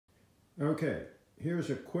Okay, here's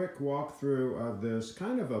a quick walkthrough of this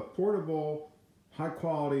kind of a portable,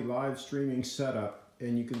 high-quality live streaming setup.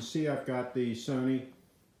 And you can see I've got the Sony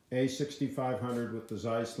A6500 with the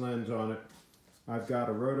Zeiss lens on it. I've got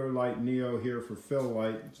a Rotolight Neo here for fill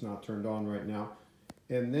light. It's not turned on right now.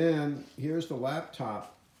 And then here's the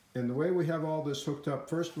laptop. And the way we have all this hooked up,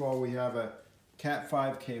 first of all, we have a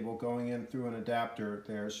Cat5 cable going in through an adapter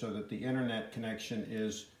there so that the internet connection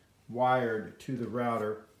is wired to the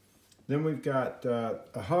router. Then we've got a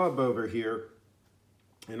hub over here,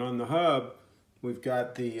 and on the hub we've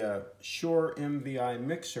got the Shure MVi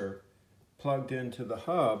mixer plugged into the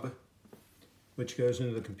hub, which goes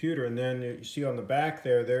into the computer. And then you see on the back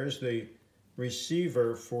there, there's the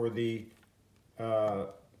receiver for the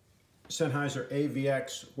Sennheiser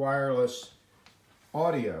AVX wireless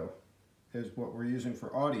audio, is what we're using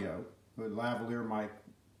for audio, with lavalier mic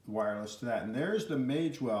wireless to that. And there's the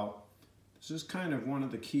Magewell. This is kind of one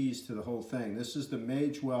of the keys to the whole thing. This is the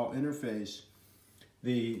Magewell interface.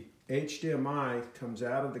 The HDMI comes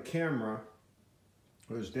out of the camera,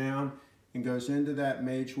 goes down and goes into that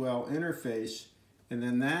Magewell interface, and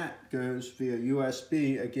then that goes via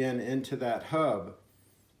USB again into that hub.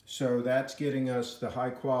 So that's getting us the high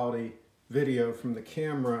quality video from the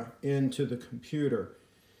camera into the computer.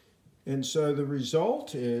 And so the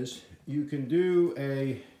result is you can do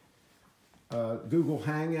a Google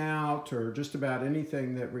Hangout or just about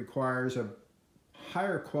anything that requires a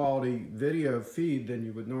higher quality video feed than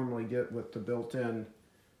you would normally get with the built-in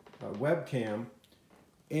webcam.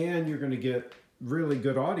 And you're going to get really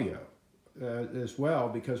good audio as well,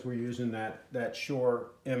 because we're using that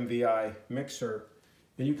Shure MVi mixer.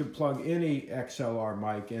 And you can plug any XLR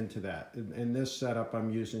mic into that. In this setup,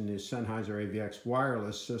 I'm using the Sennheiser AVX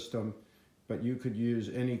wireless system, but you could use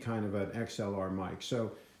any kind of an XLR mic.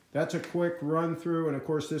 So that's a quick run through, and of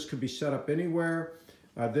course this could be set up anywhere.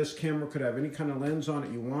 This camera could have any kind of lens on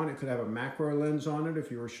it you want. It could have a macro lens on it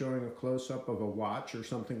if you were showing a close-up of a watch or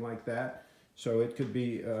something like that. So it could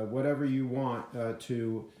be whatever you want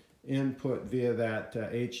to input via that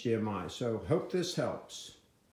HDMI. So hope this helps.